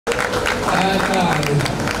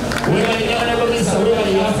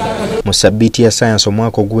Mu sabbiiti ya science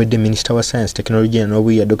omwaka oguwedde Minisita wa Science, Technology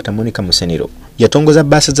n'Obuyiiya Dr. Monica Musenero yatongoza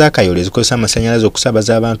bbaasi za Kayole ezikozesa amasanyalaze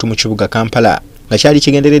okusaabaza abantu mu kibuga Kampala nga kyali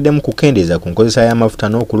kigendereddemu kukendeeza ku nkozesa y'amafuta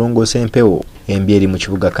n'okulongoosa empewo embi eri mu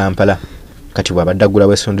kibuga Kampala. Kati bw'abadde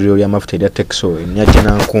aggulawo essundiro ly'amafuta erya Texo erinnya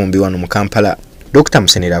Nkumbi wano mu Kampala. Dr.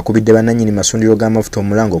 Musenero akubidde bannannyini masundiro g'amafuta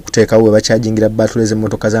omulango okuteekawo we bakyajingira baatule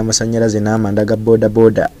z'emmotoka z'amasanyalaze n'amanda ga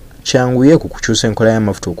booda kyanguye ku kukyusa enkola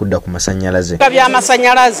y'amafuta okudda ku masanyalaze.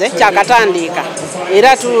 By'amasanyalaze kyakatandiika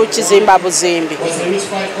era tukizimba buzimbi.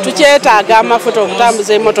 Tukyetaaga amafuta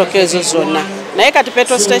okutambuza emmotoka ezo zonna. Naye kati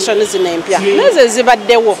petrol station zino empya nazo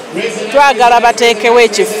zibaddewo. Twagala bateekewo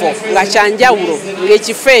ekifo nga kyanjawulo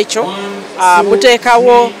ng'ekifo ekyo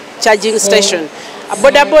muteekawo charging station.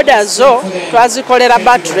 Bodaboda zo twazikolera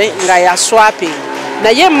battery nga ya swapping.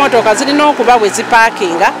 Naye emmotoka zirina okuba bwe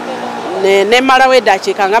zipaakinga nemalawo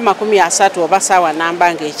eddakiika nga 30 oba ssaawa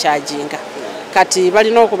namba ng'ekyaginga. Kati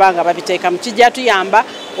balina okuba nga babiteeka mu kijja tuyamba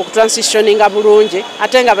okutransitioninga bulungi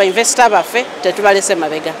ate nga bainvestor baffe tetubalese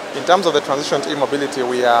mabega. In terms of the transition to e-mobility,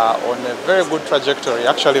 we are on a very good trajectory.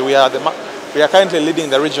 Actually, we are currently leading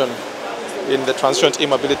the region in the transition to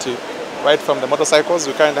e-mobility. Right from the motorcycles,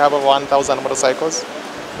 we currently have over 1,000 motorcycles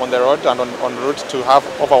on the road and on route to have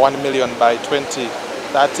over 1 million by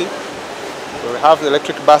 2030. We have the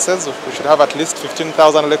electric buses. We should have at least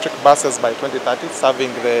 15,000 electric buses by 2030,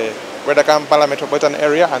 serving the Greater Kampala metropolitan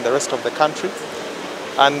area and the rest of the country.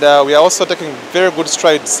 And we are also taking very good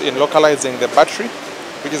strides in localizing the battery,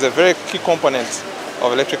 which is a very key component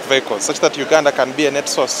of electric vehicles, such that Uganda can be a net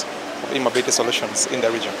source of e-mobility solutions in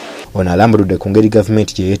the region. Ono alambuludde ku ngeri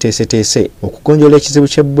gavumenti gye yeeteeseteese okugonjoola ekizibu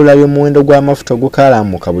ky'ebbula ly'omuwendo gw'amafuta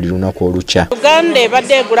ogukaalaamuka buli lunaku olukya. Uganda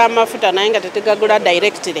ebadde egula amafuta naye nga tetegagula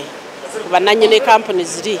directly. Bannannyini kampuni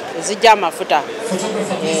ziri ezijja amafuta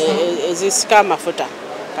ezisika amafuta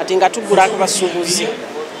kati nga tugula ku basuubuzi.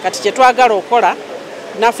 Kati kye twagala okola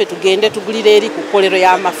naffe tugende tugulira eri ku kkolero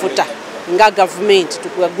y'amafuta nga gavumenti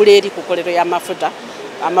tugula eri ku kkolero y'amafuta.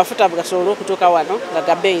 Amafuta bugasobola okutuuka wano nga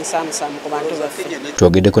gabbeeyi nsaamusaamu ku bantu baffe.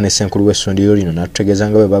 Twogeddeko ne ssenkulu w'essundiro lino n'atutegeeza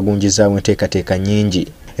nga bwe bagunjizaawo enteekateeka nnyingi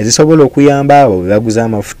ezisobola okuyamba abo be baguza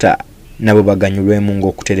amafuta nabo baganyulwemu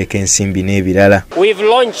ng'okutereka ensimbi n'ebirala. We've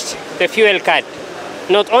launched the fuel card.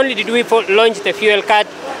 Not only did we launch the fuel card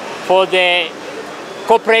for the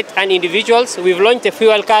corporate and individuals, we've launched the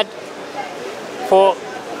fuel card for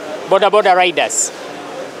boda riders.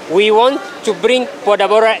 We want to bring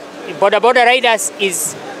boda riders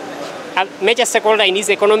is a major stakeholder in this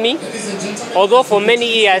economy, although for many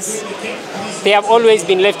years they have always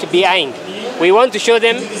been left behind. We want to show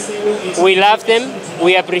them we love them,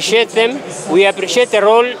 we appreciate them, we appreciate the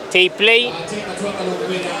role they play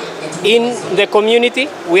in the community,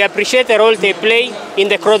 we appreciate the role they play in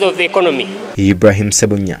the growth of the economy. Ibrahim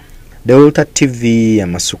Sebunya, Delta TV,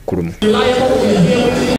 Amasukuru.